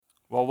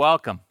Well,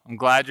 welcome. I'm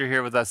glad you're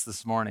here with us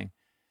this morning.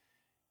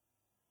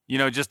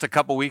 Just a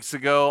couple weeks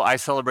ago, I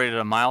celebrated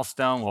a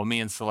milestone. Well, me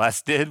and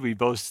Celeste did. We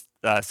both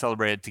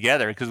celebrated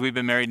together because we've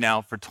been married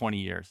now for 20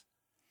 years.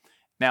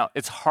 Now,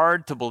 it's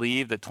hard to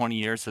believe that 20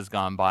 years has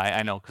gone by.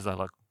 I know because I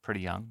look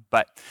pretty young.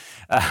 But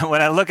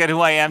when I look at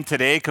who I am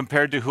today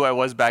compared to who I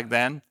was back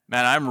then,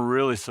 man, I'm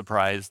really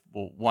surprised,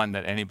 well, one,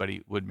 that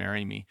anybody would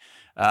marry me.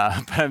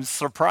 But I'm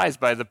surprised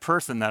by the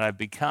person that I've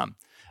become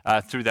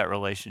through that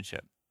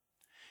relationship.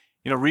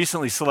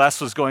 Recently Celeste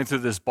was going through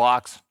this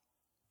box,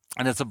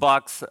 and it's a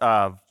box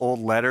of old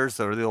letters,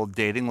 or the old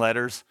dating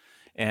letters.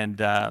 And,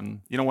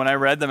 when I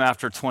read them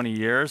after 20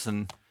 years,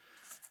 and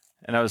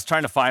I was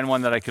trying to find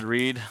one that I could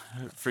read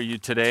for you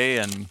today,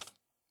 and,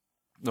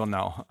 well,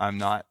 no, I'm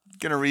not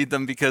going to read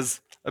them because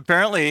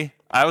apparently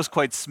I was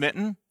quite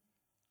smitten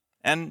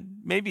and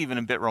maybe even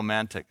a bit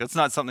romantic. That's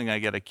not something I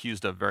get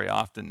accused of very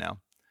often now.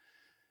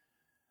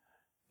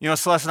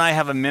 Celeste and I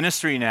have a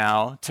ministry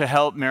now to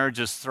help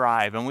marriages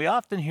thrive. And we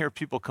often hear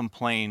people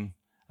complain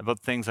about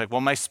things like,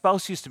 well, my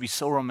spouse used to be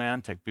so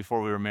romantic before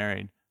we were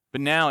married,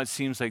 but now it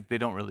seems like they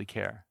don't really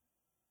care.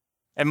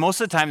 And most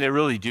of the time they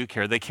really do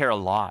care. They care a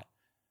lot.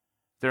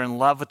 They're in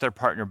love with their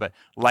partner, but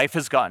life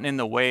has gotten in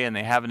the way and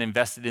they haven't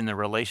invested in the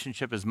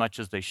relationship as much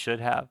as they should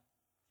have.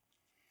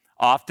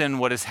 Often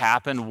what has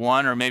happened,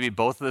 one or maybe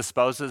both of the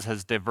spouses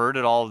has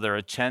diverted all of their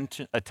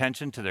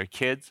attention to their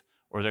kids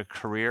or their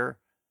career.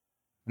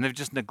 And they've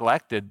just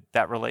neglected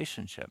that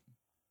relationship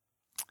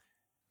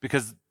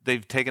because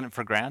they've taken it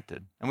for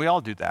granted. And we all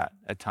do that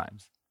at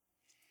times.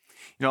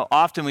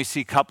 Often we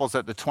see couples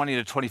at the 20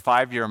 to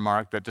 25 year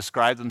mark that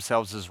describe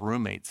themselves as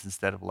roommates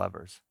instead of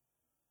lovers.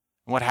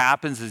 And what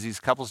happens is these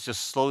couples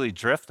just slowly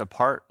drift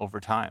apart over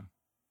time.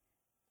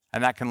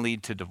 And that can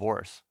lead to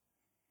divorce.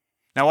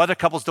 Now, other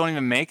couples don't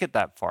even make it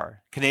that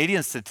far.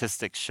 Canadian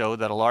statistics show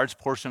that a large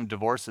portion of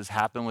divorces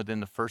happen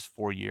within the first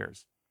 4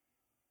 years.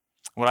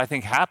 What I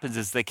think happens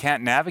is they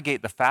can't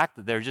navigate the fact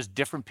that they're just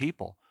different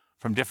people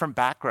from different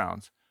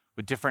backgrounds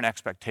with different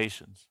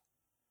expectations.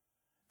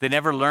 They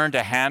never learn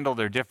to handle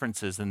their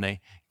differences, and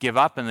they give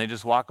up and they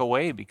just walk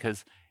away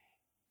because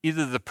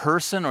either the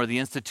person or the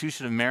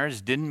institution of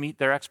marriage didn't meet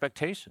their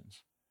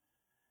expectations.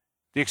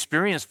 The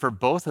experience for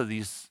both of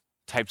these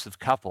types of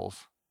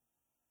couples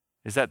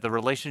is that the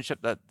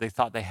relationship that they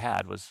thought they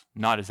had was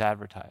not as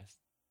advertised.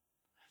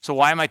 So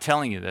why am I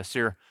telling you this?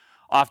 You're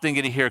often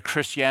going to hear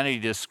Christianity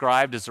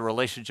described as a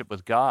relationship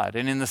with God.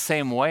 And in the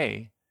same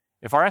way,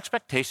 if our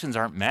expectations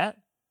aren't met,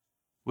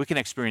 we can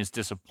experience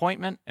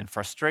disappointment and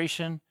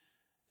frustration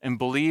and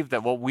believe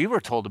that what we were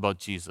told about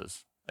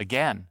Jesus,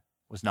 again,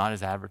 was not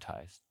as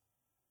advertised.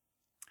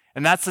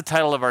 And that's the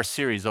title of our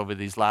series over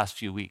these last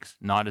few weeks,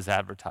 Not as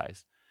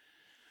Advertised.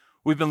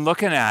 We've been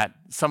looking at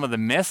some of the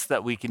myths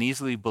that we can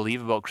easily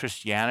believe about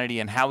Christianity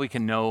and how we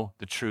can know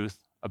the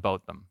truth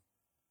about them.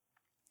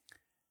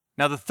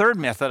 Now, the third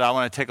myth that I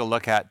want to take a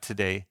look at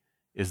today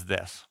is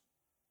this.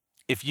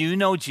 If you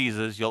know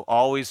Jesus, you'll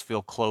always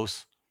feel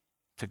close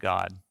to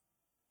God.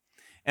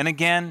 And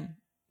again,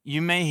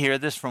 you may hear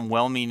this from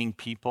well-meaning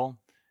people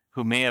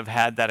who may have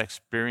had that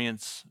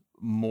experience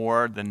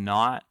more than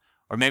not,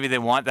 or maybe they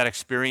want that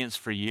experience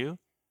for you.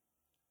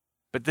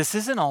 But this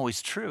isn't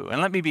always true.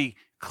 And let me be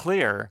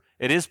clear,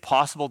 it is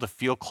possible to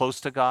feel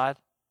close to God,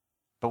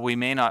 but we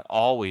may not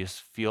always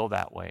feel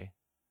that way.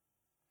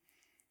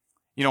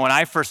 When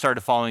I first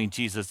started following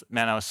Jesus,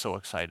 man, I was so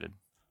excited.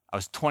 I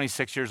was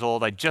 26 years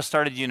old. I just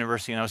started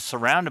university, and I was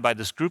surrounded by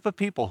this group of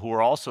people who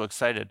were also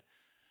excited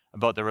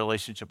about their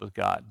relationship with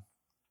God.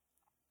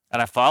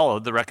 And I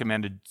followed the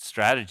recommended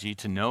strategy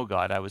to know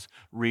God. I was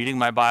reading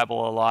my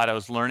Bible a lot. I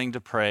was learning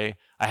to pray.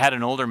 I had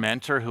an older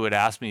mentor who would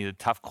ask me the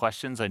tough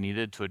questions I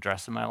needed to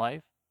address in my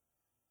life.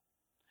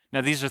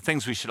 Now, these are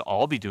things we should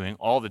all be doing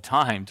all the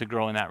time to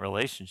grow in that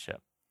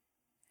relationship.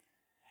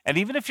 And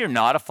even if you're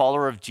not a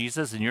follower of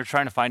Jesus and you're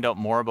trying to find out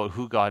more about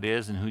who God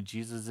is and who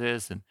Jesus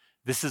is, and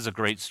this is a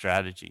great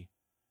strategy.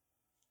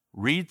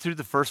 Read through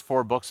the first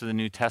 4 books of the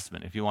New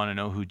Testament if you want to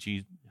know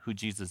who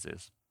Jesus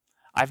is.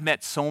 I've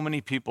met so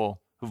many people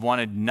who've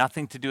wanted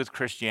nothing to do with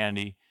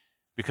Christianity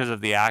because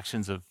of the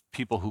actions of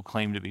people who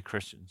claim to be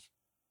Christians.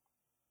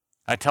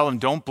 I tell them,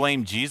 don't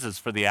blame Jesus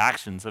for the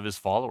actions of his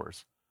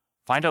followers.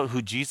 Find out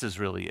who Jesus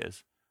really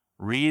is.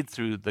 Read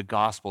through the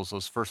Gospels,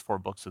 those first 4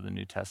 books of the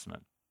New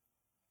Testament.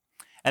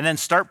 And then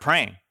start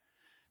praying.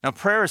 Now,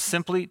 prayer is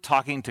simply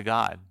talking to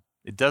God.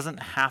 It doesn't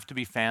have to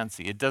be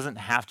fancy. It doesn't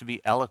have to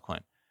be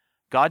eloquent.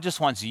 God just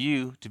wants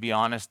you to be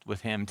honest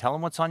with him. Tell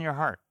him what's on your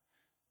heart.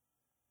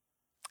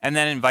 And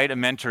then invite a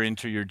mentor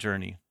into your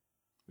journey.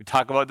 We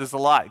talk about this a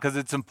lot because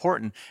it's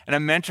important. And a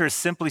mentor is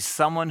simply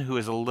someone who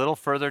is a little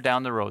further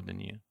down the road than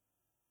you.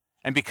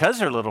 And because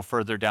they're a little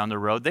further down the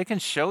road, they can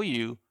show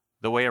you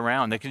the way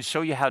around. They can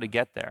show you how to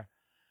get there.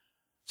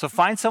 So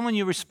find someone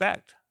you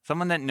respect,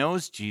 someone that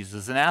knows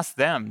Jesus, and ask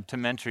them to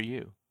mentor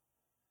you.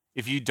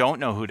 If you don't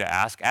know who to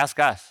ask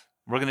us.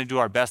 We're going to do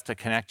our best to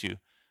connect you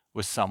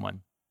with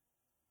someone.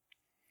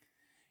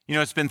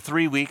 It's been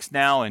 3 weeks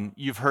now, and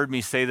you've heard me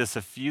say this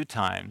a few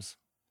times,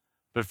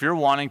 But if you're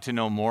wanting to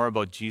know more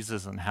about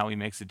Jesus and how he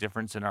makes a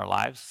difference in our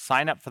lives,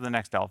 sign up for the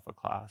next Alpha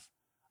class.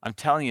 I'm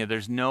telling you,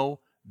 there's no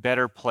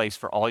better place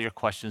for all your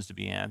questions to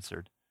be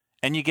answered.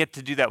 And you get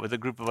to do that with a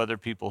group of other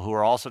people who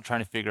are also trying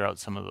to figure out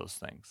some of those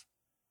things.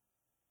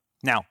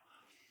 Now,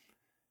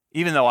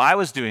 even though I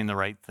was doing the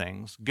right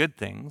things, good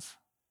things,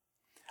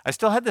 I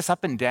still had this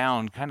up and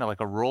down, kind of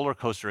like a roller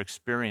coaster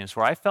experience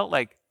where I felt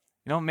like,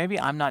 maybe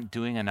I'm not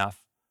doing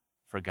enough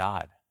for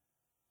God.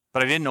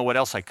 But I didn't know what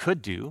else I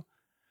could do.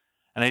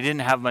 And I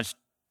didn't have much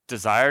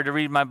desire to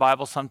read my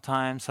Bible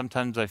sometimes.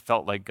 Sometimes I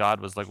felt like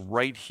God was like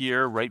right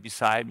here, right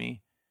beside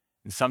me.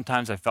 And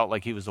sometimes I felt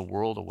like he was a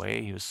world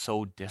away. He was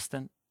so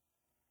distant.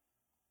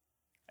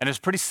 And it's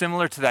pretty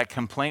similar to that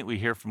complaint we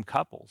hear from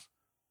couples.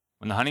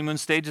 When the honeymoon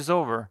stage is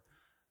over,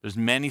 there's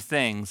many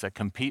things that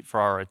compete for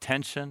our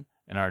attention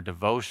and our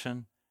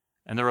devotion,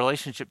 and the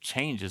relationship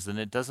changes and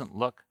it doesn't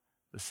look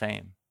the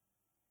same.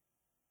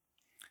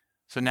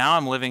 So now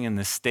I'm living in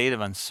this state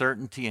of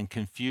uncertainty and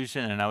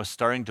confusion, and I was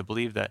starting to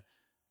believe that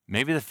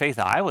maybe the faith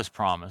I was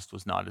promised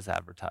was not as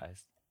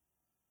advertised.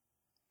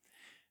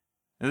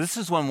 Now, this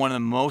is when one of the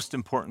most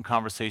important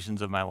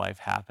conversations of my life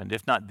happened,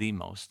 if not the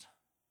most.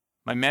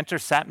 My mentor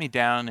sat me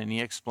down and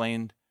he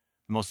explained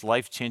the most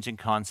life-changing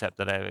concept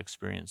that I have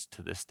experienced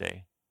to this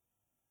day.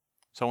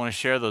 So I want to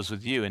share those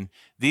with you. And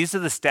these are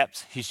the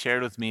steps he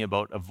shared with me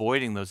about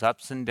avoiding those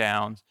ups and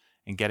downs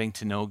and getting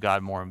to know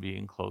God more and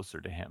being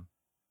closer to him.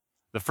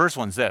 The first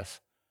one's this: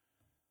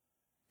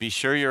 be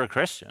sure you're a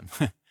Christian.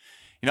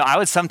 I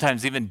would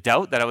sometimes even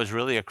doubt that I was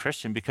really a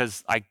Christian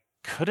because I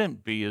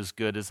couldn't be as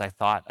good as I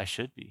thought I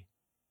should be.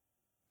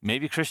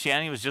 Maybe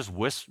Christianity was just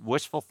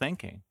wishful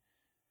thinking.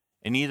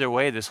 And either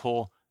way, this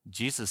whole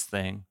Jesus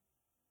thing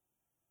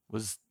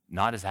was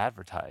not as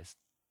advertised.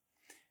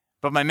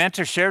 But my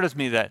mentor shared with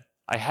me that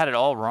I had it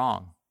all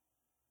wrong.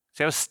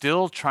 See, I was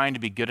still trying to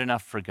be good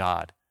enough for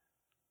God,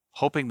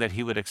 hoping that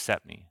he would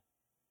accept me.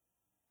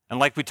 And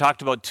like we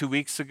talked about 2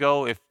 weeks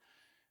ago, if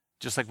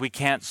just like we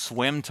can't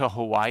swim to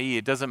Hawaii,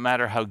 it doesn't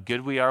matter how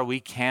good we are, we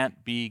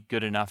can't be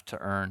good enough to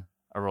earn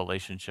a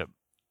relationship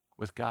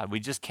with God. We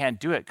just can't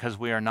do it because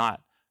we are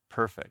not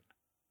perfect.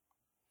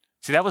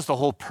 See, that was the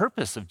whole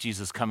purpose of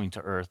Jesus coming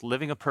to earth,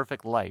 living a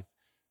perfect life,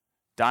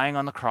 dying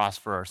on the cross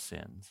for our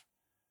sins.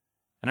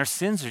 And our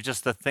sins are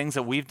just the things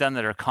that we've done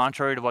that are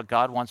contrary to what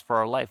God wants for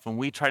our life, when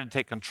we try to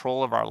take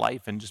control of our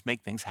life and just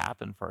make things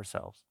happen for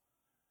ourselves.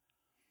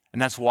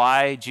 And that's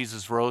why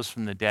Jesus rose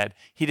from the dead.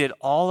 He did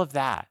all of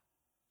that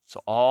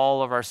so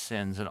all of our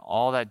sins and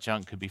all that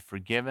junk could be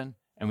forgiven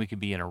and we could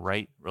be in a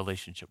right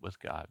relationship with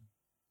God.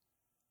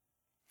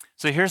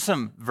 So here's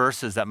some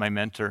verses that my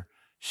mentor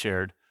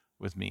shared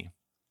with me.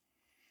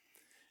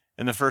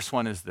 And the first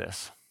one is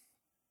this.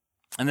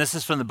 And this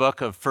is from the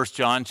book of 1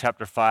 John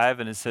chapter 5,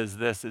 and it says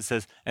this. It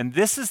says, "And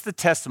this is the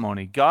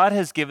testimony. God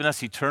has given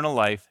us eternal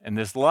life, and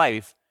this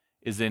life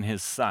is in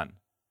his Son.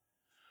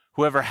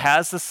 Whoever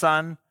has the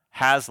Son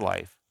has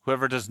life.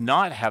 Whoever does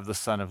not have the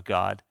Son of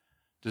God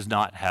does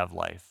not have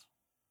life."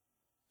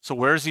 So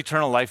where is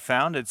eternal life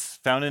found? It's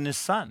found in his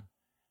Son,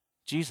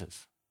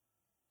 Jesus.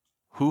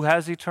 Who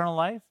has eternal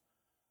life?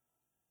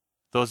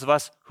 Those of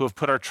us who have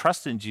put our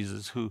trust in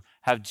Jesus, who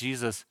have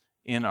Jesus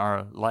in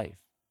our life.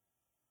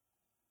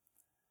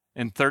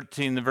 In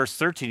verse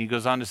 13, he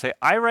goes on to say,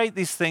 "I write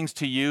these things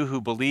to you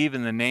who believe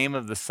in the name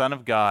of the Son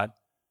of God,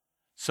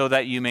 so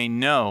that you may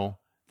know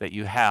that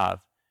you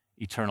have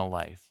eternal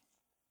life."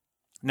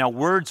 Now,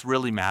 words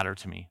really matter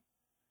to me.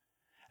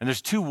 And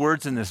there's two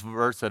words in this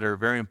verse that are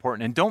very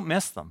important, and don't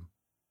miss them.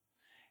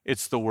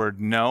 It's the word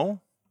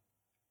know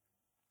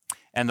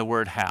and the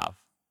word have.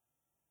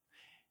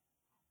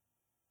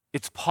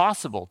 It's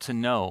possible to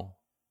know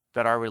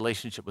that our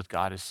relationship with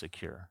God is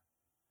secure.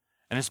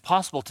 And it's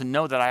possible to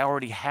know that I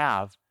already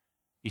have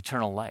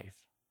eternal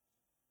life.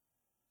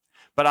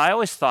 But I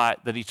always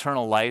thought that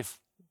eternal life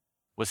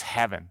was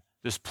heaven,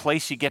 this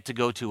place you get to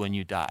go to when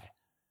you die.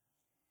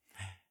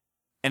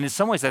 And in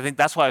some ways, I think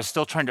that's why I was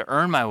still trying to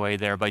earn my way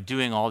there by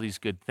doing all these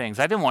good things.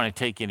 I didn't want to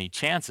take any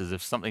chances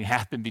if something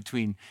happened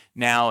between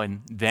now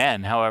and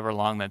then, however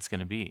long that's going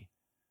to be.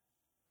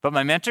 But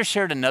my mentor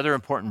shared another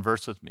important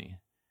verse with me.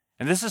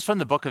 And this is from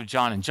the book of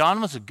John. And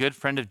John was a good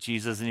friend of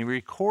Jesus, and he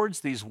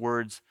records these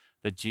words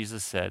that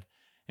Jesus said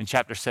in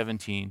chapter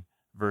 17,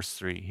 verse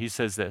 3. He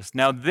says this,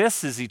 "Now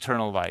this is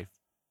eternal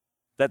life,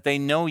 that they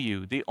know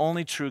you, the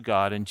only true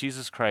God, and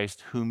Jesus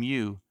Christ, whom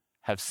you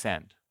have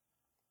sent."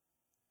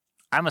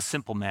 I'm a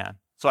simple man,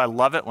 so I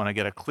love it when I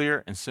get a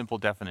clear and simple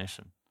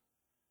definition.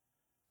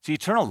 See,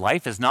 eternal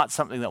life is not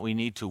something that we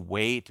need to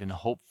wait and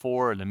hope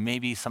for, and then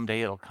maybe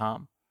someday it'll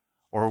come,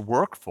 or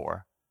work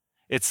for.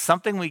 It's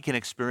something we can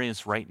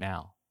experience right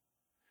now.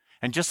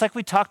 And just like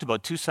we talked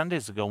about 2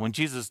 Sundays ago, when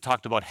Jesus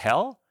talked about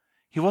hell,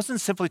 he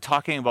wasn't simply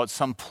talking about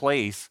some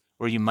place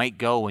where you might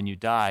go when you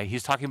die.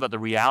 He's talking about the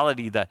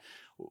reality that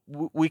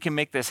we can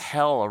make this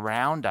hell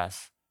around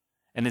us,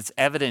 and it's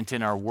evident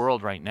in our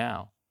world right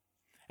now.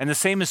 And the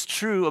same is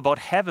true about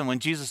heaven when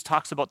Jesus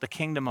talks about the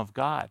kingdom of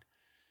God.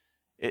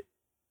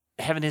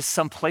 Heaven is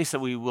some place that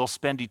we will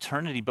spend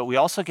eternity, but we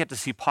also get to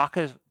see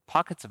pockets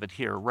pockets of it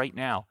here, right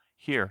now,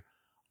 here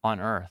on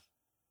earth.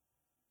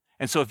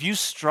 And so if you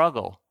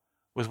struggle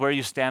with where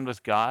you stand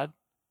with God,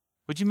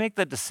 would you make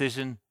that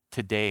decision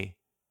today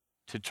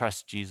to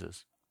trust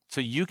Jesus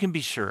so you can be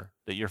sure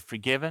that you're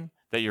forgiven,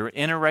 that you're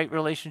in a right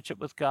relationship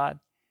with God?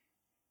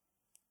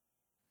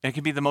 And it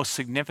can be the most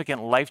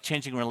significant,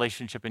 life-changing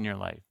relationship in your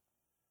life.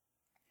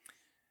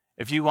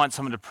 If you want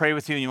someone to pray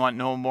with you and you want to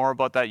know more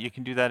about that, you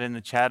can do that in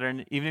the chat.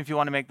 And even if you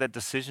want to make that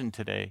decision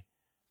today,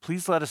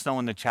 please let us know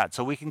in the chat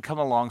so we can come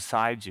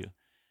alongside you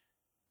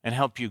and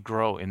help you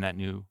grow in that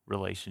new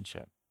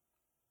relationship.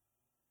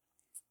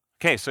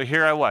 Okay, so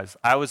here I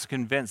was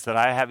convinced that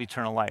I have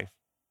eternal life.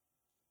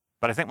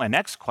 But I think my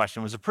next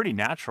question was a pretty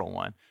natural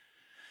one.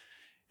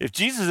 If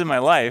Jesus is in my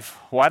life,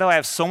 why do I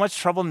have so much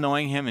trouble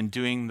knowing him and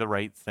doing the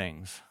right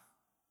things?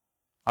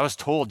 I was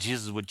told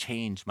Jesus would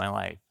change my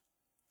life.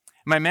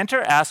 My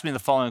mentor asked me the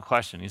following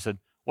question. He said,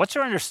 what's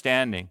your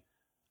understanding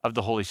of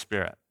the Holy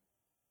Spirit?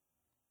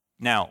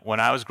 Now, when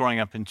I was growing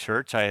up in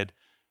church, I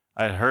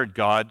had heard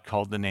God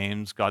called the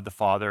names, God the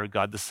Father,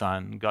 God the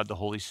Son, God the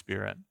Holy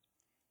Spirit.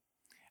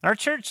 And our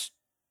church,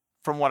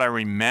 from what I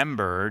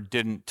remember,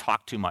 didn't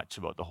talk too much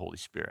about the Holy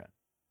Spirit.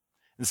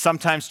 And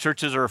sometimes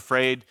churches are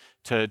afraid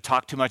to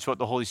talk too much about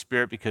the Holy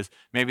Spirit because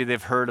maybe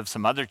they've heard of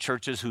some other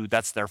churches who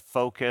that's their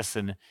focus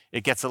and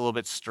it gets a little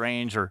bit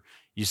strange, or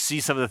you see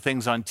some of the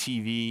things on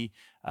TV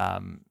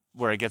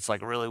where it gets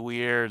like really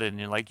weird and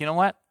you're like, you know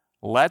what?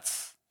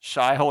 Let's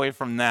shy away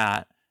from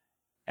that.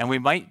 And we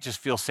might just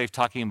feel safe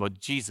talking about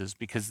Jesus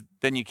because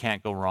then you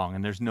can't go wrong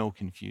and there's no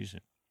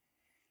confusion.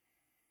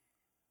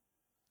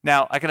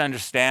 Now, I can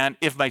understand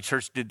if my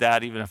church did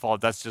that, even if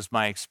that's just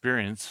my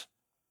experience,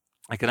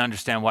 I can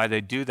understand why they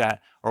do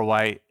that or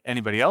why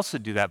anybody else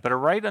would do that. But a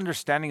right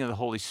understanding of the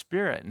Holy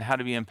Spirit and how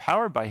to be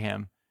empowered by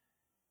him,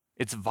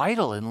 it's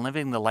vital in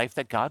living the life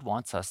that God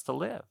wants us to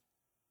live.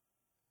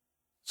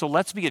 So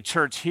let's be a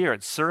church here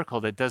at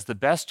Circle that does the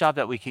best job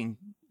that we can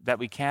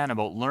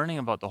about learning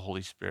about the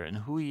Holy Spirit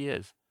and who he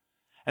is.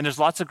 And there's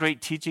lots of great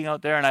teaching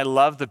out there, and I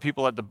love the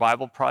people at the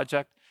Bible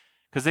Project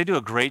because they do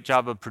a great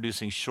job of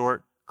producing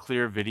short,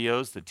 clear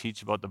videos that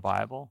teach about the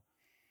Bible.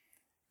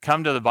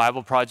 Come to the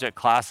Bible Project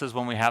classes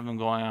when we have them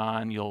going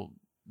on.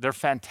 They're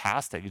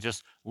fantastic. You're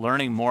just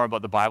learning more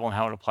about the Bible and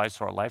how it applies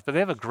to our life. But they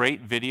have a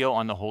great video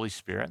on the Holy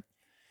Spirit.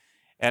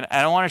 And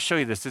I want to show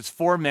you this. It's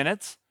 4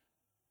 minutes,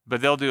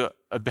 but they'll do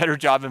a better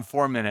job in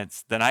 4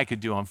 minutes than I could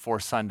do on 4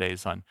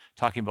 Sundays on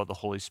talking about the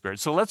Holy Spirit.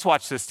 So let's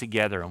watch this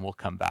together and we'll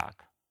come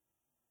back.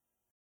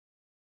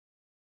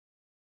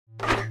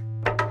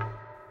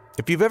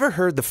 If you've ever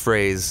heard the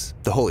phrase,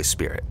 the Holy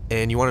Spirit,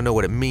 and you want to know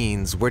what it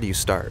means, where do you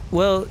start?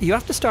 Well, you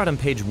have to start on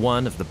page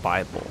 1 of the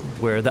Bible,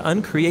 where the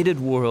uncreated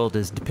world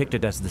is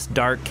depicted as this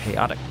dark,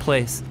 chaotic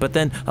place. But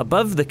then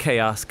above the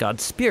chaos,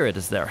 God's Spirit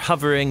is there,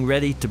 hovering,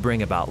 ready to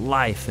bring about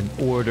life and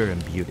order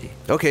and beauty.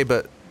 Okay,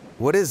 but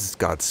what is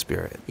God's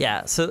Spirit?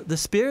 Yeah, so the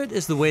Spirit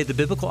is the way the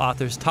biblical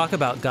authors talk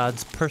about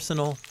God's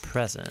personal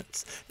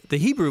presence. The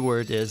Hebrew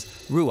word is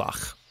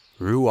ruach.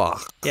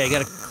 Ruach. Yeah, you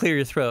got to clear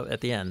your throat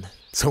at the end.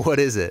 So what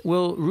is it?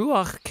 Well,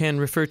 ruach can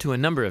refer to a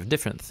number of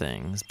different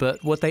things,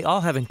 but what they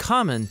all have in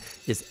common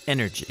is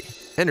energy.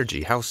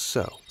 Energy, how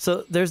so?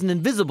 So there's an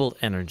invisible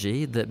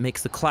energy that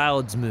makes the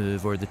clouds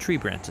move or the tree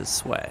branches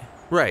sway.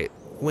 Right,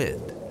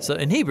 wind. So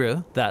in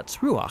Hebrew, that's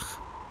ruach.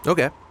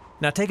 Okay.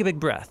 Now take a big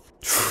breath.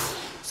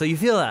 So you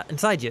feel that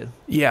inside you.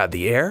 Yeah,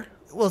 the air?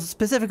 Well,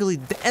 specifically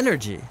the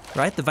energy,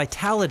 right? The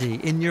vitality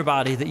in your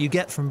body that you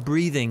get from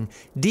breathing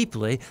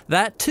deeply,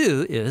 that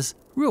too is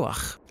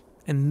ruach.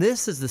 And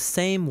this is the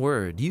same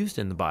word used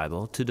in the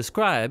Bible to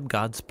describe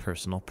God's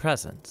personal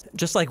presence.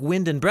 Just like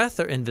wind and breath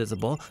are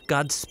invisible,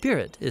 God's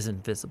Spirit is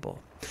invisible.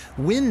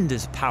 Wind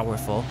is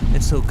powerful,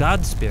 and so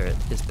God's Spirit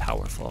is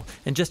powerful.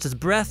 And just as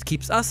breath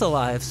keeps us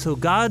alive, so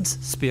God's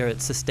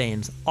Spirit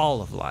sustains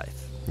all of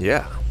life.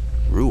 Yeah,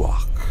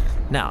 ruach.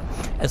 Now,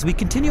 as we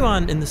continue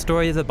on in the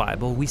story of the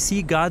Bible, we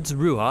see God's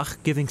Ruach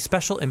giving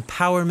special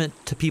empowerment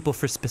to people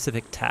for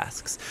specific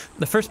tasks.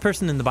 The first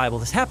person in the Bible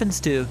this happens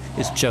to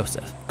is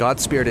Joseph.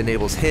 God's Spirit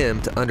enables him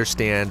to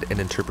understand and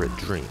interpret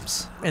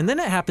dreams. And then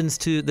it happens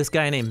to this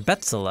guy named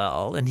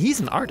Bezalel, and he's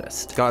an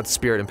artist. God's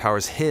Spirit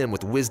empowers him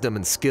with wisdom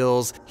and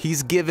skills.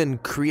 He's given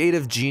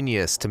creative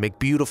genius to make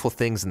beautiful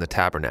things in the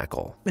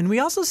tabernacle. And we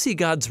also see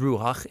God's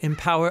Ruach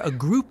empower a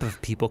group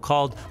of people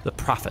called the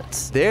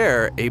prophets.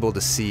 They're able to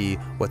see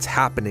what's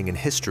happening in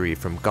history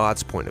from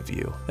God's point of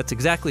view. That's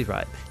exactly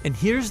right. And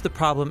here's the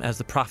problem as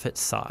the prophets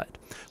saw it.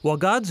 While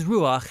God's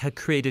Ruach had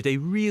created a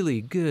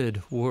really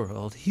good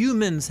world,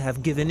 humans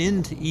have given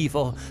in to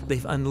evil.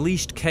 They've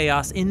unleashed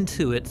chaos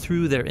into it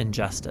through their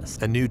injustice.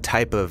 A new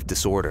type of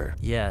disorder.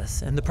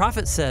 Yes, and the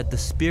prophet said the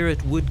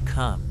Spirit would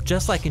come,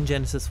 just like in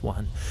Genesis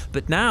 1,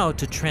 but now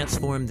to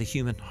transform the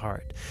human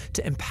heart,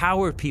 to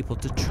empower people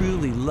to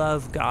truly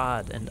love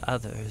God and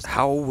others.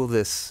 How will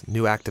this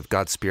new act of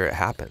God's Spirit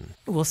happen?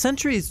 Well,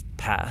 centuries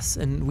pass,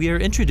 and we are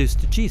introduced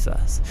to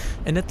Jesus.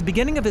 And at the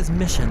beginning of his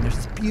mission, there's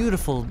this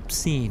beautiful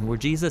scene where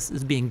Jesus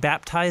is being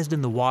baptized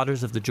in the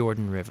waters of the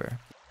Jordan River.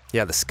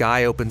 Yeah, the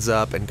sky opens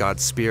up and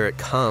God's Spirit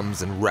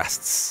comes and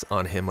rests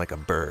on him like a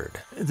bird.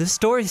 The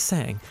story is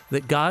saying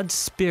that God's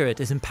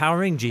Spirit is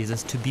empowering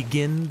Jesus to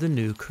begin the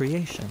new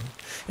creation.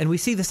 And we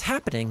see this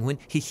happening when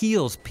he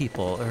heals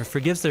people or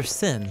forgives their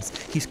sins.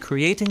 He's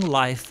creating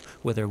life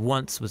where there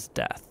once was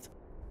death.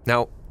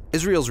 Now,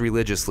 Israel's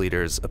religious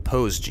leaders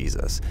oppose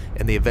Jesus,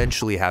 and they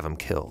eventually have him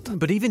killed.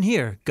 But even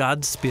here,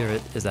 God's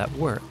Spirit is at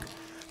work.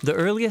 The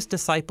earliest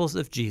disciples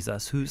of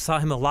Jesus, who saw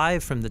him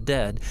alive from the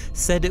dead,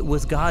 said it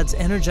was God's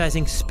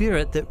energizing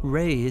Spirit that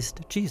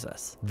raised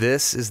Jesus.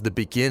 This is the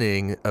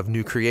beginning of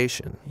new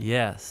creation.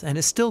 Yes, and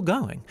it's still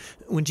going.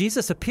 When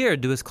Jesus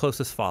appeared to his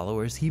closest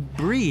followers, he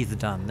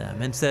breathed on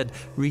them and said,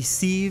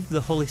 "Receive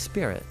the Holy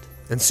Spirit."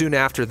 And soon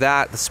after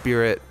that, the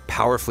Spirit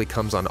powerfully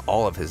comes on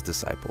all of his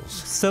disciples.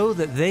 So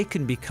that they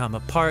can become a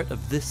part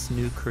of this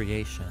new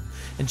creation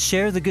and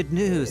share the good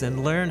news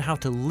and learn how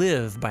to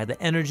live by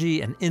the energy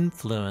and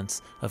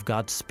influence of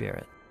God's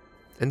Spirit.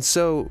 And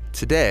so,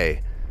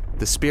 today,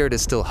 the Spirit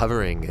is still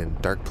hovering in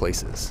dark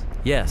places.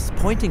 Yes,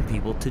 pointing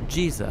people to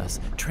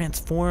Jesus,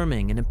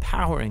 transforming and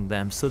empowering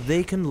them so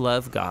they can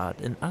love God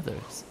and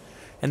others.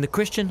 And the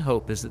Christian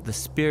hope is that the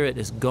Spirit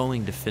is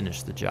going to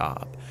finish the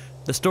job.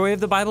 The story of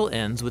the Bible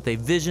ends with a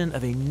vision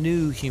of a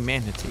new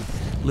humanity,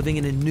 living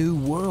in a new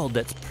world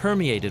that's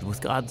permeated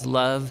with God's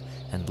love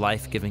and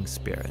life-giving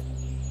Spirit.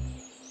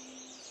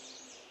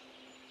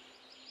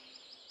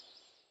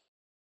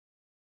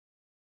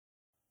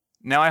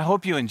 Now, I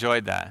hope you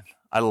enjoyed that.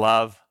 I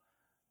love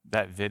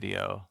that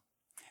video.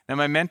 Now,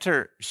 my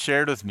mentor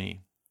shared with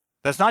me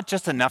that's not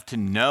just enough to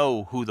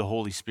know who the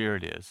Holy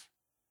Spirit is.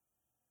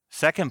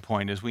 Second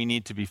point is we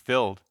need to be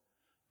filled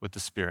with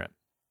the Spirit.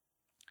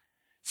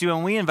 See,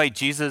 when we invite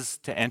Jesus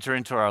to enter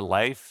into our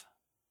life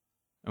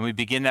and we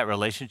begin that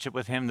relationship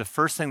with him, the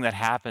first thing that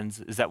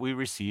happens is that we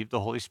receive the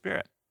Holy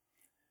Spirit.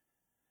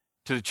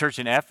 To the church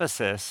in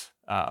Ephesus,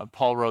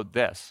 Paul wrote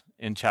this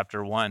in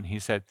chapter 1. He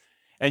said,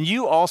 "And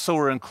you also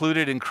were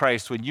included in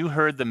Christ when you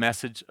heard the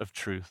message of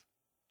truth,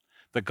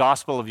 the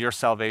gospel of your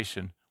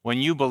salvation. When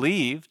you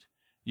believed,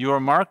 you are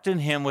marked in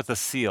him with a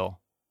seal,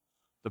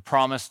 the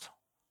promised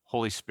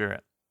Holy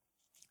Spirit."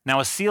 Now,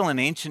 a seal in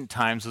ancient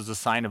times was a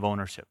sign of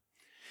ownership.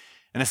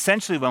 And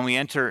essentially, when we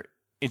enter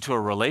into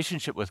a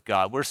relationship with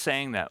God, we're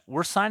saying that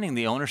we're signing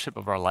the ownership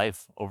of our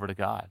life over to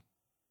God.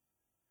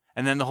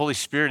 And then the Holy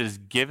Spirit is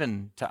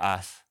given to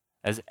us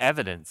as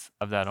evidence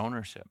of that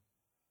ownership.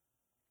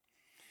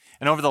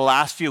 And over the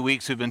last few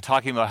weeks, we've been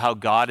talking about how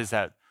God is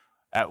at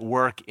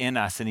work in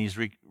us, and he's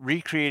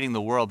recreating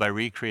the world by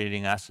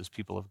recreating us as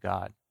people of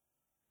God.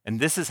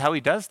 And this is how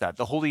he does that.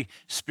 The Holy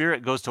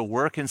Spirit goes to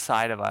work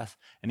inside of us,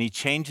 and he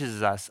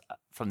changes us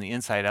from the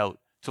inside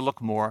out to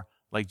look more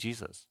like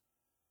Jesus.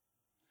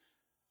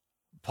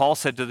 Paul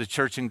said to the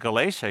church in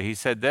Galatia, he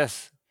said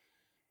this.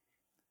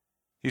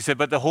 He said,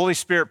 "But the Holy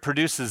Spirit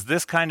produces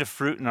this kind of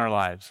fruit in our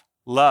lives: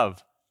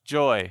 love,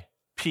 joy,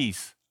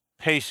 peace,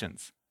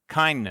 patience,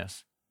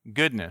 kindness,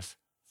 goodness,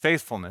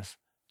 faithfulness,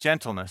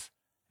 gentleness,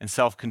 and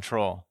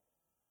self-control.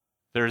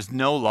 There is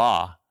no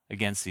law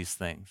against these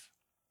things."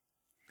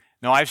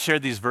 Now, I've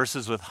shared these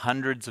verses with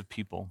hundreds of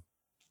people,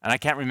 and I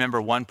can't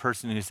remember one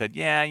person who said,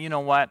 "Yeah, you know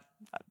what?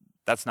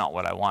 That's not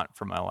what I want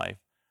for my life."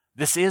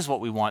 This is what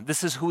we want.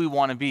 This is who we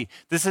want to be.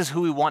 This is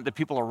who we want the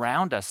people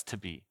around us to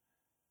be.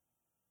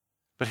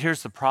 But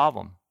here's the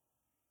problem.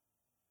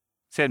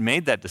 See, I'd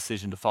made that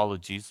decision to follow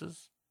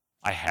Jesus.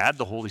 I had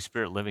the Holy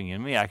Spirit living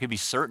in me. I could be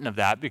certain of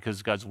that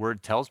because God's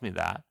word tells me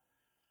that.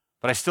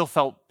 But I still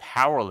felt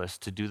powerless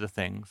to do the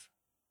things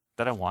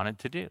that I wanted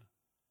to do.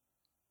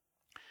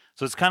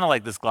 So it's kind of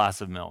like this glass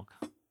of milk.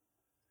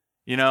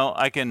 You know,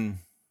 I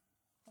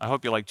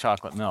hope you like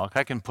chocolate milk.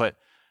 I can put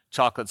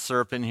chocolate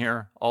syrup in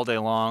here all day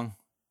long.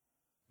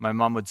 My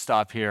mom would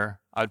stop here.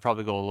 I'd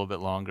probably go a little bit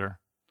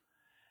longer.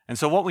 And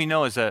so what we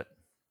know is that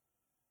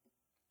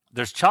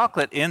there's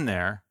chocolate in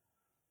there,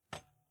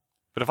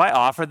 but if I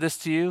offered this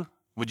to you,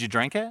 would you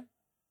drink it?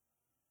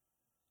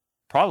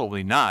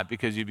 Probably not,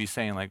 because you'd be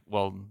saying like,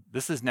 well,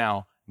 this is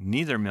now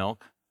neither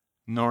milk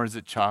nor is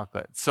it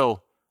chocolate.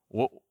 So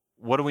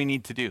what do we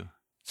need to do?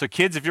 So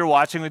kids, if you're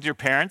watching with your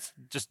parents,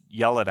 just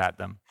yell it at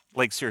them.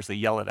 Like seriously,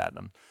 yell it at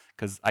them,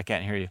 because I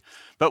can't hear you.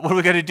 But what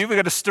we got to do, we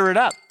got to stir it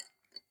up.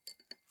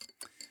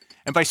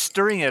 And by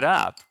stirring it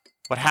up,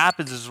 what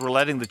happens is we're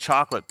letting the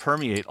chocolate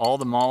permeate all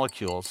the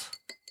molecules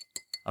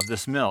of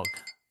this milk.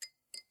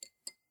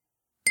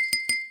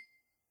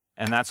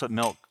 And that's what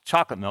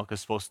chocolate milk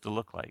is supposed to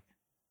look like.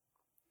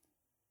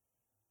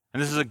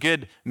 And this is a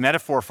good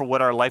metaphor for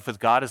what our life with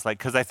God is like,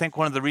 because I think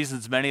one of the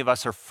reasons many of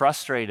us are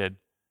frustrated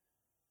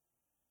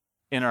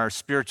in our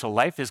spiritual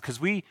life is because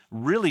we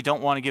really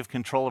don't want to give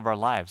control of our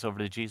lives over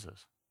to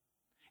Jesus.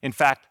 In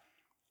fact,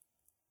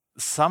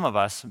 some of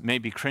us may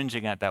be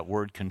cringing at that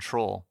word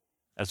control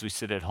as we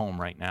sit at home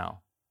right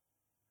now.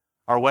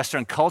 Our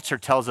Western culture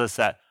tells us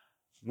that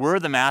we're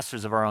the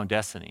masters of our own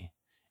destiny.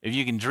 If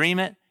you can dream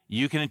it,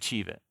 you can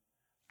achieve it.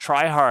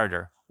 Try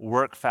harder,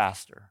 work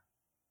faster.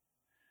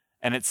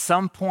 And at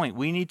some point,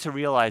 we need to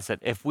realize that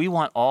if we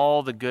want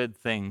all the good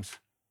things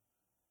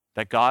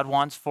that God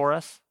wants for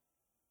us,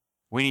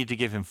 We need to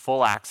give him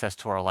full access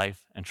to our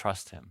life and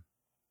trust him.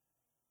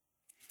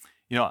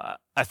 You know,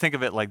 I think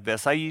of it like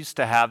this. I used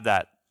to have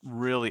that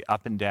really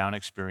up and down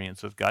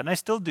experience with God, and I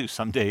still do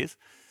some days.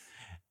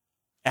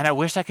 And I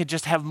wish I could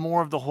just have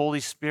more of the Holy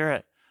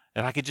Spirit,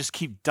 if I could just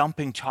keep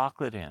dumping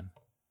chocolate in.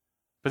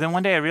 But then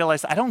one day I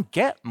realized I don't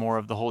get more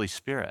of the Holy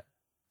Spirit.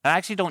 I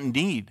actually don't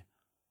need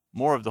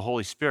more of the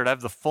Holy Spirit. I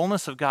have the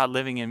fullness of God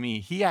living in me.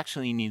 He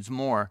actually needs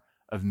more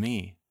of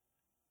me.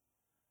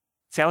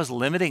 See, I was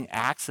limiting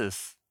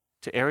access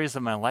to areas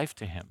of my life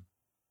to him.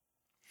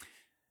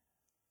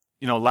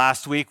 You know,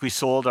 last week we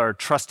sold our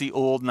trusty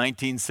old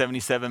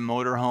 1977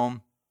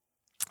 motorhome,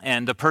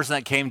 and the person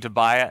that came to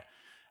buy it,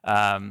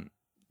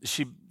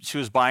 she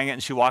was buying it,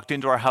 and she walked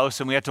into our house,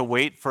 and we had to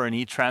wait for an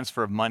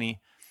e-transfer of money.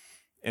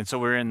 And so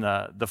we're in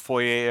the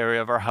foyer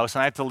area of our house,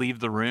 and I had to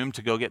leave the room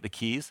to go get the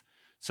keys.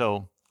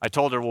 So I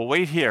told her, well,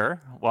 wait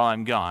here while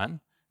I'm gone,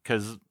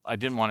 because I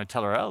didn't want to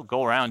tell her, oh,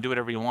 go around, do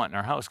whatever you want in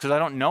our house, because I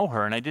don't know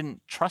her, and I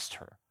didn't trust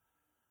her.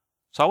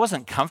 So I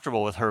wasn't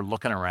comfortable with her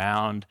looking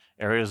around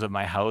areas of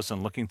my house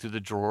and looking through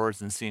the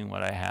drawers and seeing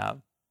what I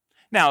have.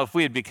 Now, if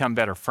we had become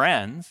better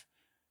friends,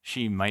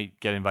 she might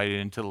get invited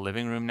into the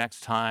living room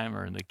next time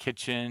or in the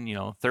kitchen. You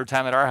know, third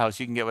time at our house,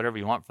 you can get whatever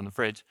you want from the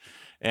fridge,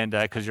 and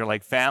because you're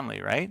like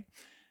family, right?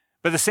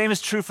 But the same is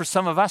true for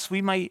some of us.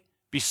 We might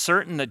be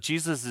certain that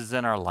Jesus is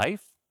in our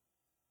life,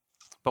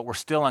 but we're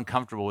still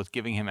uncomfortable with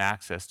giving him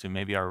access to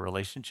maybe our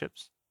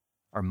relationships,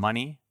 our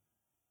money,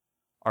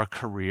 our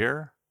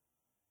career,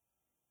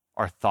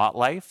 our thought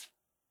life.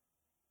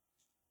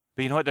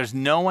 But you know what? There's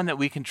no one that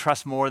we can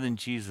trust more than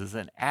Jesus.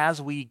 And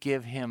as we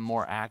give him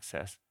more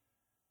access,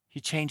 he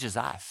changes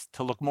us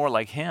to look more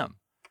like him.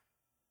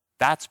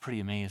 That's pretty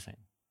amazing.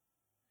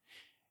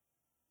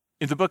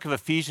 In the book of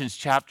Ephesians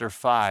chapter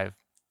 5,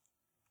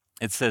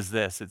 it says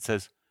this. It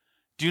says,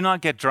 do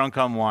not get drunk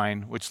on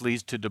wine, which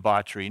leads to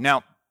debauchery.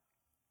 Now,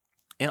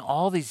 in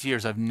all these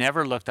years, I've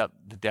never looked up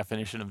the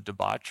definition of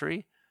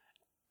debauchery.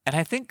 And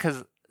I think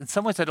because in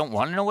some ways I don't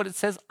want to know what it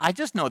says. I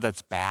just know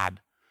that's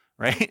bad,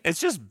 right? It's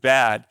just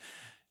bad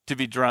to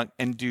be drunk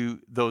and do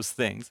those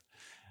things.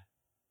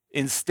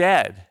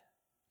 Instead,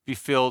 be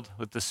filled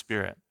with the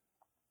Spirit.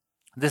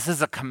 This is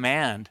a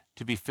command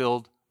to be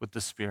filled with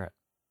the Spirit.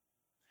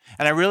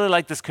 And I really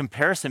like this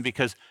comparison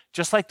because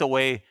just like the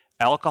way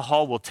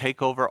alcohol will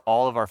take over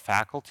all of our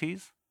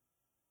faculties,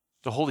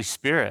 the Holy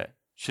Spirit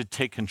should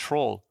take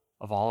control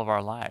of all of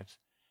our lives.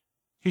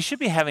 He should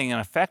be having an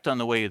effect on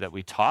the way that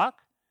we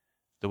talk,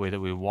 the way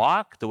that we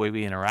walk, the way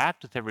we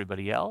interact with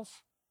everybody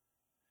else.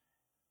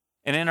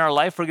 And in our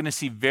life, we're going to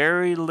see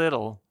very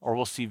little, or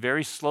we'll see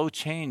very slow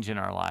change in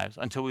our lives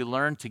until we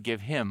learn to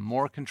give him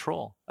more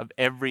control of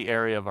every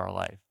area of our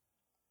life.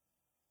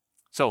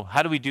 So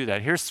how do we do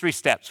that? Here's 3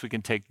 steps we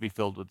can take to be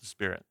filled with the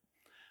Spirit.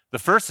 The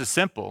first is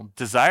simple: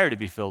 desire to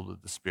be filled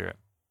with the Spirit.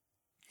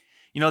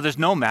 You know, there's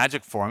no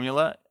magic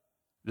formula.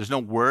 There's no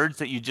words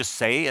that you just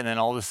say and then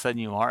all of a sudden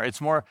you are.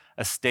 It's more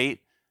a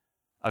state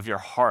of your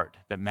heart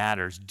that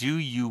matters. Do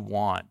you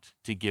want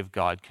to give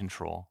God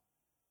control?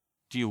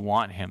 Do you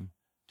want him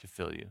to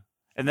fill you?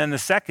 And then the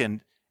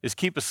second is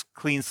keep a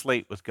clean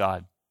slate with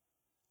God.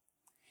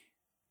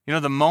 You know,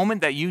 the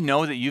moment that you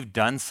know that you've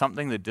done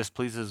something that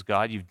displeases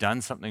God, you've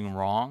done something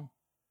wrong,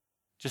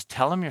 just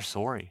tell him you're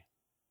sorry.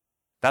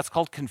 That's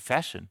called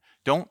confession.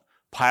 Don't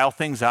pile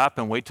things up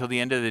and wait till the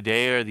end of the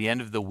day or the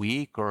end of the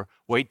week or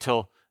wait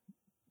till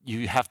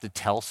you have to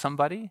tell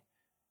somebody.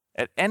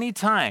 At any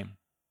time,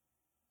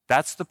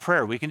 that's the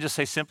prayer. We can just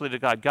say simply to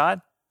God,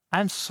 God,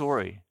 I'm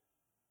sorry.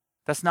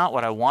 That's not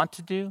what I want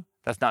to do.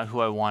 That's not who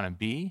I want to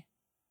be.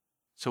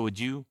 So would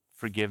you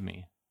forgive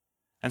me?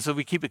 And so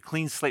we keep a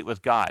clean slate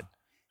with God.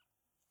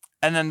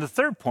 And then the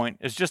third point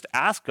is just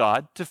ask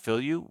God to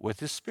fill you with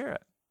his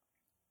Spirit.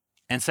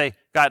 And say,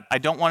 God, I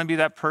don't want to be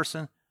that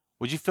person.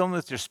 Would you fill me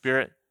with your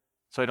Spirit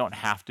so I don't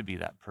have to be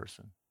that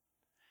person?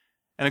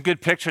 And a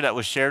good picture that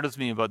was shared with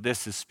me about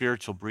this is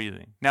spiritual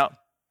breathing. Now,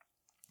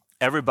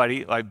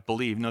 everybody, I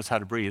believe, knows how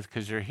to breathe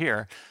because you're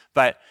here.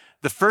 But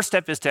the first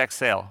step is to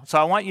exhale. So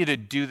I want you to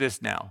do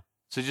this now.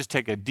 So just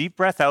take a deep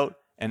breath out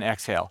and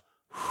exhale.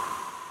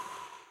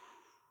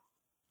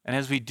 And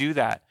as we do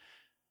that,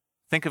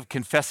 think of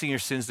confessing your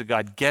sins to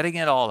God, getting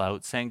it all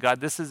out, saying,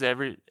 God, this is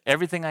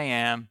everything I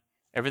am,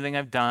 everything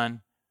I've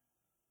done.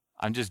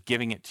 I'm just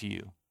giving it to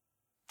you.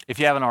 If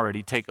you haven't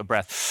already, take a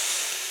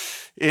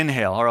breath.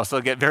 Inhale, or else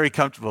it'll get very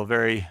comfortable,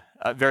 very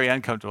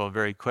uncomfortable,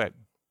 very quick.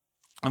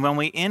 And when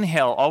we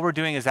inhale, all we're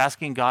doing is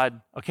asking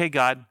God, okay,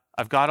 God,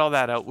 I've got all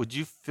that out. Would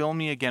you fill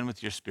me again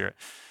with your Spirit?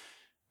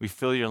 We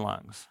fill your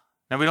lungs.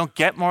 Now, we don't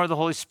get more of the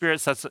Holy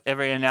Spirit, so that's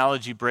every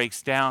analogy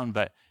breaks down,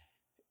 but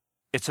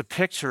it's a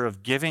picture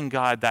of giving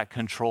God that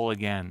control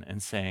again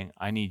and saying,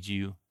 I need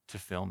you to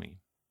fill me.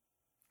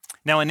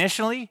 Now,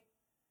 initially,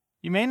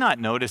 you may not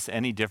notice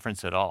any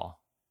difference at all.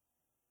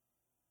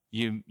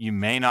 You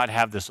may not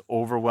have this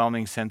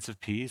overwhelming sense of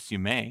peace. You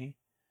may.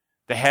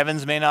 The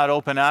heavens may not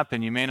open up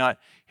and you may not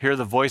hear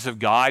the voice of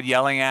God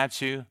yelling at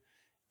you.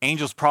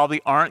 Angels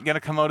probably aren't going to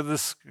come out of the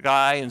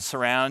sky and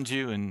surround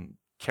you and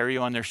carry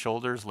you on their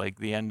shoulders like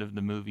the end of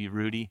the movie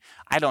Rudy.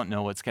 I don't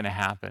know what's going to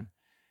happen.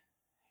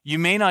 You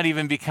may not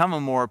even become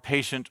a more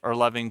patient or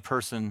loving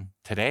person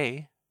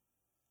today,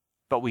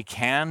 but we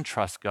can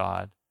trust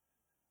God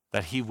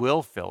that he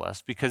will fill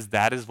us because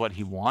that is what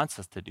he wants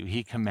us to do.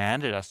 He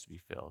commanded us to be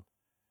filled.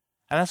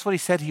 And that's what he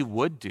said he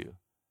would do.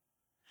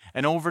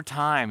 And over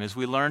time, as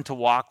we learn to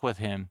walk with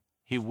him,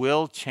 he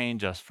will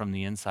change us from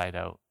the inside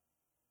out.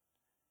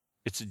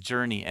 It's a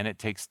journey and it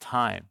takes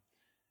time.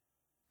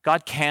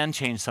 God can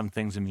change some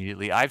things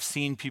immediately. I've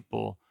seen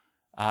people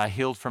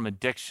healed from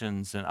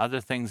addictions and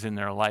other things in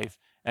their life,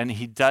 and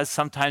he does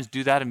sometimes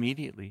do that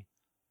immediately.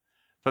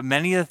 But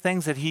many of the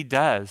things that he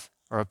does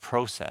are a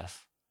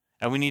process.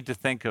 And we need to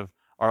think of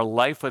our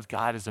life with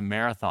God as a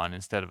marathon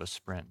instead of a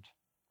sprint.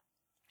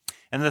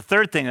 And the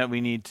third thing that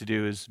we need to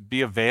do is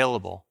be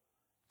available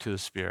to the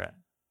Spirit.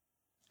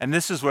 And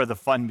this is where the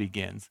fun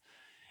begins.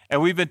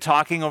 And we've been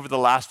talking over the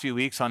last few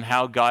weeks on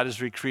how God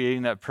is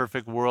recreating that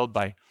perfect world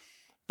by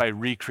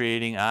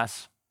recreating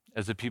us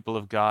as a people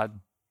of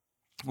God.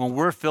 When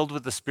we're filled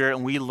with the Spirit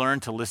and we learn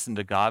to listen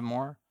to God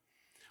more,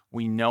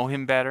 we know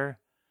him better,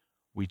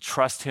 we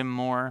trust him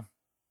more,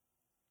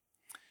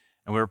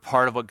 and we're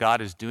part of what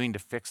God is doing to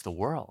fix the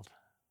world.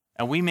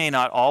 And we may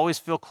not always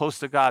feel close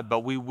to God, but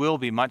we will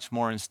be much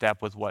more in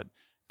step with what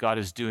God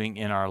is doing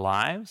in our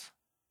lives.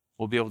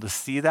 We'll be able to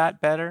see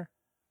that better,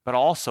 but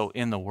also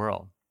in the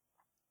world.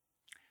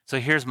 So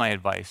here's my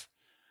advice.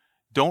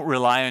 Don't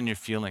rely on your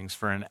feelings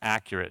for an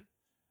accurate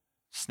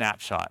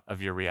snapshot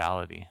of your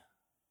reality.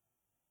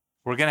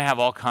 We're going to have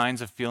all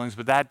kinds of feelings,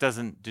 but that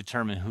doesn't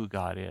determine who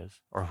God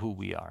is or who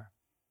we are.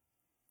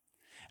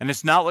 And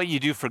it's not what you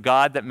do for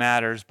God that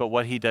matters, but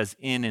what he does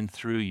in and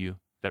through you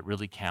that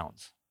really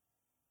counts.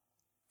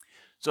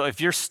 So if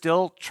you're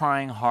still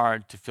trying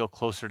hard to feel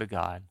closer to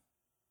God,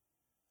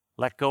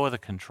 let go of the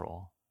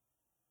control.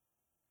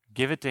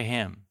 Give it to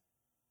him.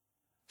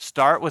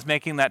 Start with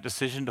making that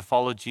decision to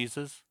follow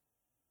Jesus.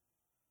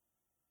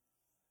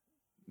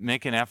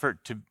 Make an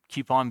effort to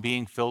keep on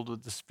being filled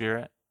with the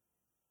Spirit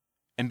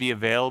and be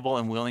available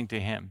and willing to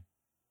him.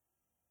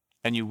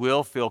 And you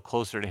will feel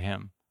closer to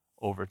him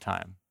over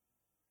time.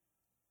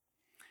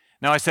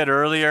 Now, I said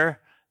earlier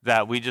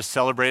that we just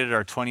celebrated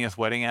our 20th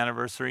wedding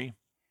anniversary,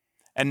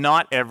 and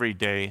not every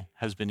day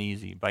has been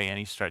easy by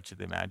any stretch of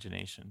the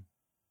imagination.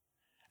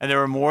 And there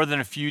were more than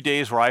a few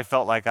days where I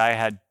felt like I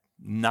had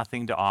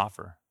nothing to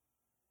offer.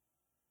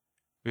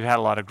 We've had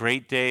a lot of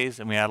great days,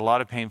 and we had a lot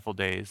of painful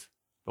days,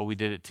 but we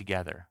did it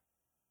together.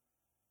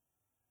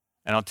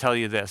 And I'll tell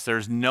you this,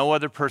 there's no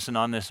other person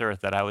on this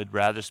earth that I would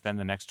rather spend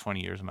the next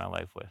 20 years of my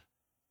life with.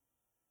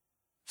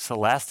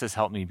 Celeste has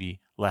helped me be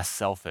less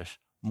selfish,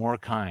 more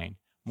kind,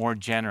 more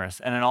generous,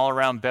 and an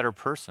all-around better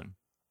person.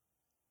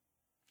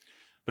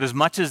 But as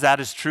much as that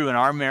is true in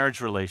our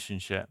marriage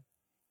relationship,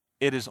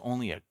 it is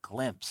only a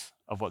glimpse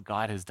of what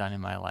God has done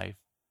in my life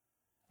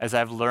as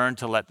I've learned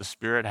to let the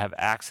Spirit have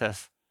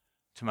access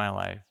to my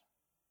life.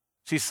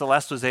 See,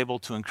 Celeste was able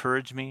to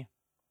encourage me.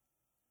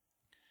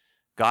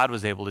 God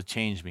was able to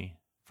change me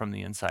from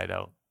the inside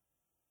out.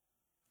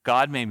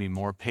 God made me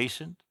more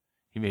patient.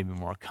 He made me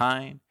more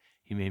kind.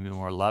 He made me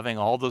more loving.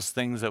 All those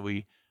things that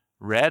we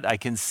read, I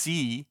can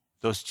see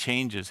those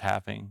changes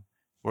happening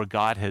where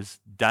God has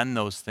done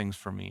those things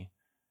for me.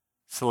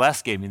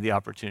 Celeste gave me the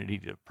opportunity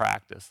to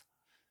practice.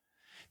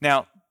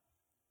 Now,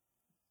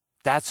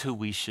 that's who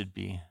we should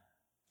be.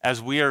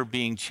 As we are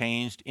being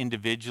changed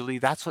individually,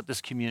 that's what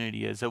this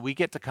community is, that we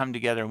get to come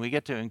together and we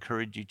get to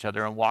encourage each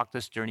other and walk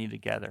this journey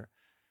together.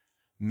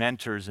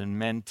 Mentors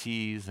and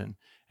mentees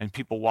and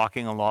people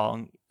walking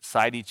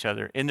alongside each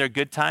other in their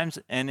good times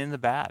and in the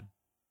bad.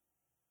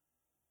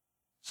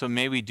 So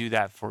may we do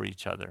that for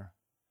each other.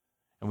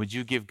 And would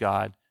you give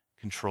God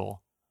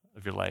control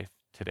of your life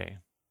today?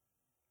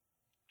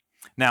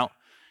 Now,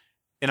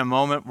 in a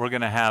moment, we're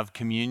going to have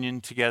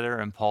communion together,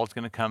 and Paul's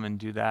going to come and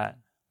do that.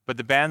 But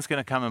the band's going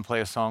to come and play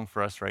a song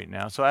for us right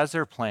now. So as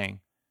they're playing,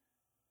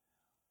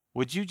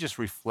 would you just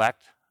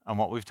reflect on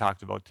what we've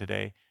talked about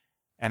today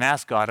and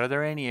ask God, are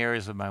there any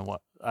areas of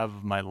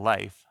my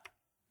life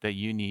that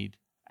you need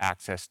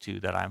access to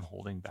that I'm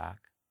holding back?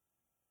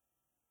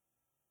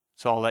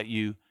 So I'll let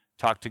you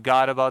talk to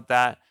God about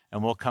that,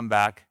 and we'll come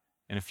back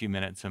in a few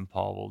minutes, and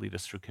Paul will lead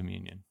us through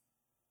communion.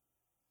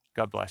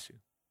 God bless you.